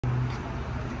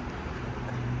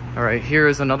All right, here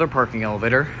is another parking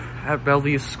elevator at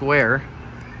Bellevue Square,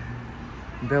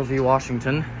 Bellevue,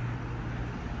 Washington.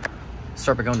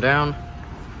 Start by going down,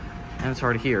 and it's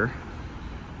already here.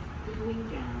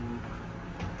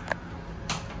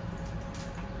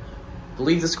 I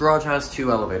believe this garage has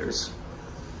 2 elevators.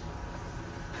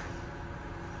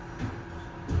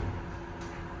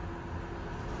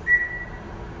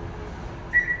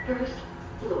 First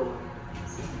floor.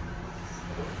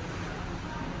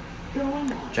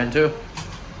 Going up. Gen2.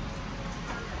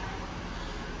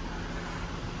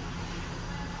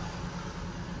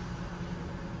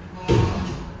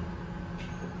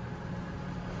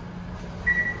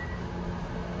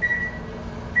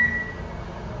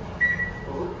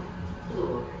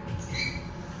 Floor.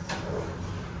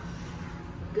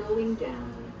 Going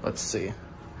down. Let's see.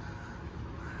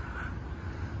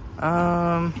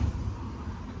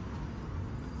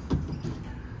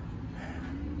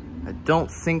 I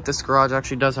don't think this garage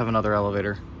actually does have another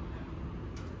elevator.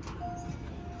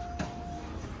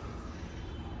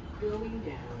 Going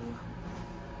down.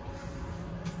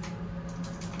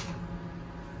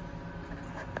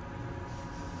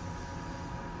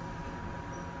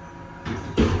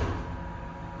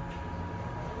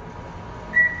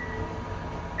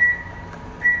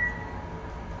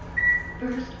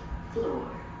 First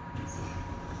floor.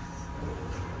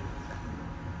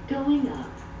 Going up.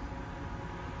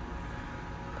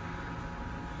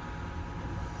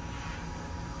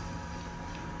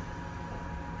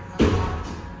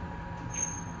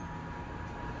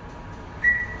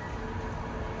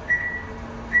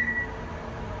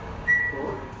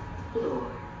 Fourth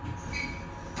floor.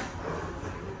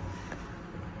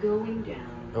 Going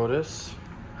down. Otis.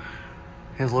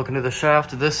 He's looking at the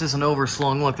shaft. This isn't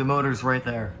overslung. Look, the motor's right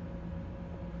there.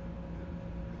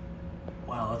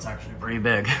 Wow, that's actually pretty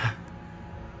big.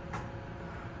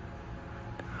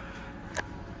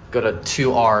 Go to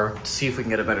 2R to see if we can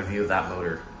get a better view of that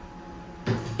motor.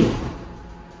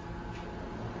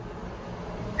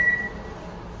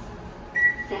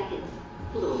 Second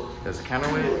floor. There's a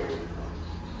counterweight.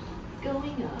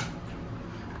 Going up.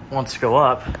 Once you go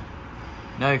up,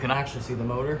 now you can actually see the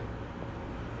motor.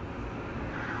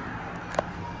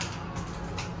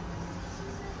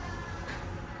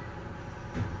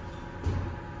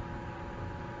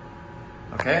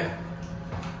 Okay.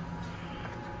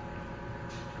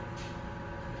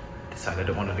 Decided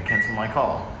I wanted to cancel my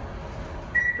call.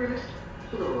 First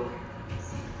floor.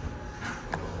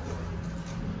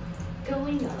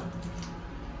 Going up.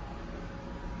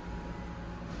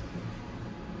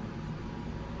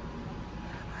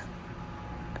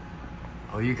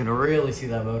 Oh, you can really see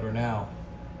that motor now.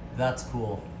 That's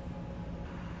cool.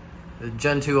 The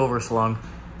Gen2 overslung.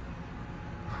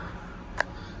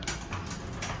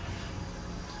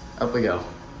 Up we go.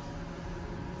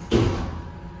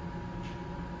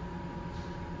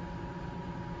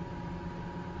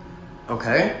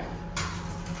 Okay.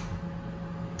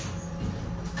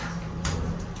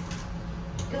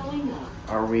 Going up.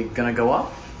 Are we gonna go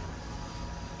up?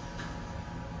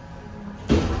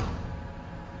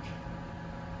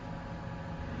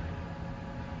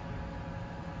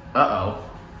 Uh-oh.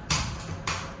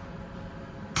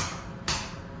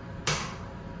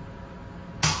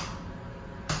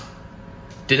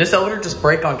 Did this elevator just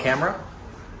break on camera?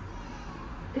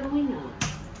 Going up.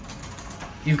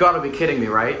 You've got to be kidding me,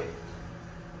 right?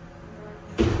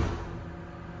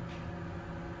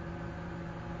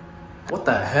 What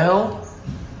the hell?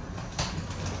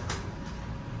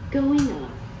 Going up.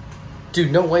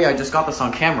 Dude, no way I just got this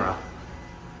on camera.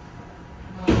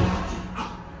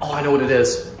 Oh, I know what it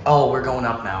is. Oh, we're going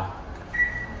up now.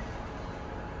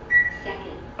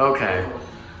 Second. Okay.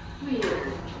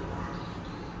 Rear.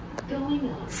 Going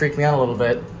up. Freaked me out a little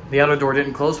bit. The outer door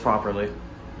didn't close properly.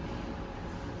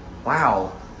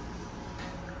 Wow.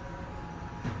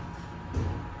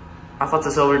 I thought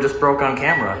this elevator just broke on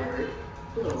camera. Third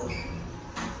floor.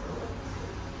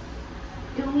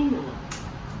 Going up.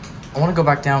 I want to go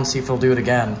back down and see if he'll do it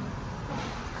again.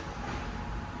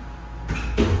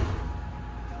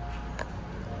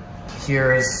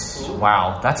 Here's...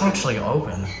 Wow, that's actually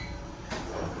open.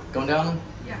 Going down?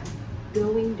 Yeah.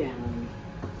 Going down.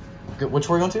 Good. Which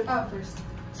floor are you going to? First.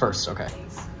 First, okay.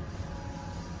 Thanks.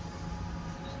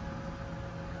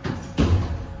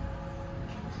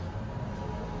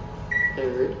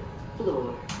 Third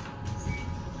floor.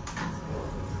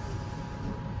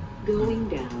 Going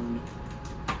down.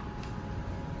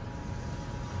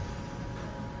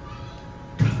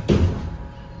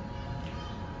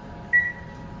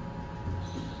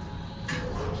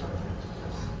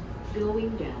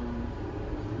 Going down.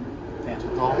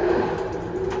 Phantom call.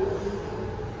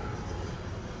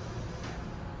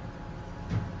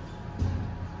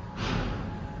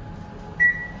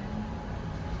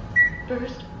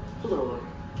 First floor.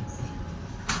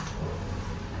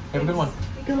 Have a good one.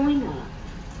 Going up.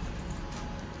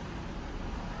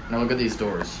 Now look at these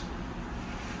doors.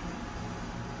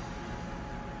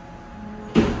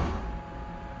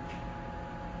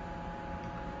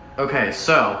 Okay,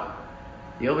 so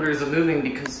the elevator isn't moving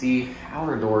because the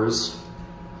outer doors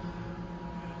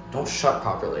don't shut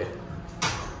properly.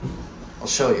 I'll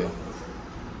show you.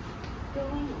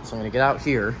 Going up. So I'm gonna get out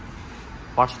here.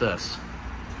 Watch this.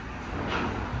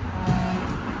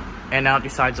 And now it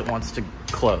decides it wants to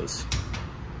close.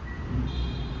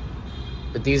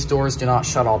 But these doors do not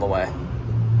shut all the way.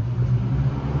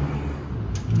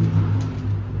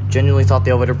 Genuinely thought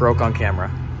the elevator broke on camera.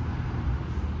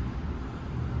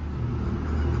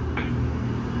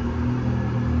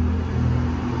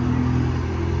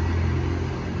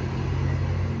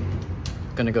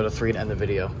 Gonna go to 3 to end the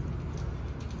video.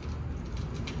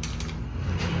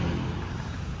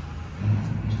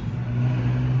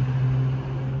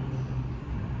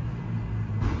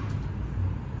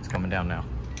 It's coming down now.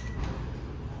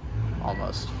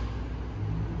 Almost.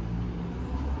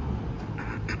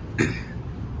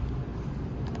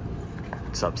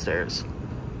 It's upstairs.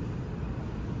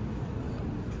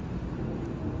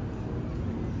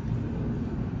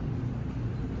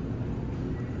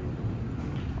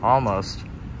 Almost.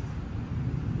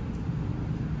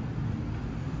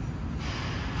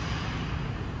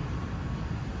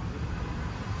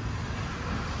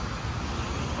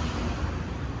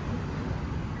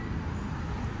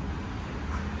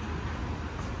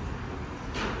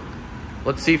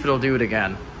 Let's see if it'll do it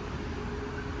again.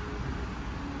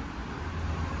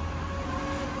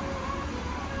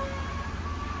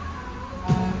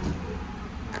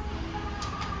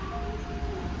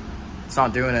 It's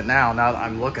not doing it now that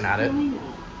I'm looking at it. Going up.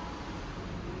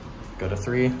 Go to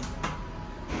 3.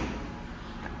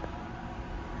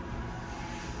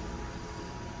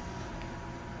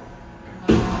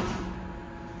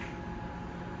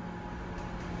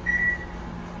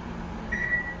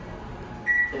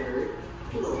 Third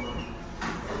floor.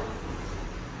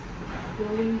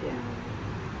 Going down.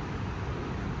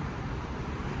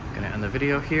 Gonna end the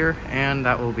video here, and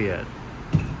that will be it.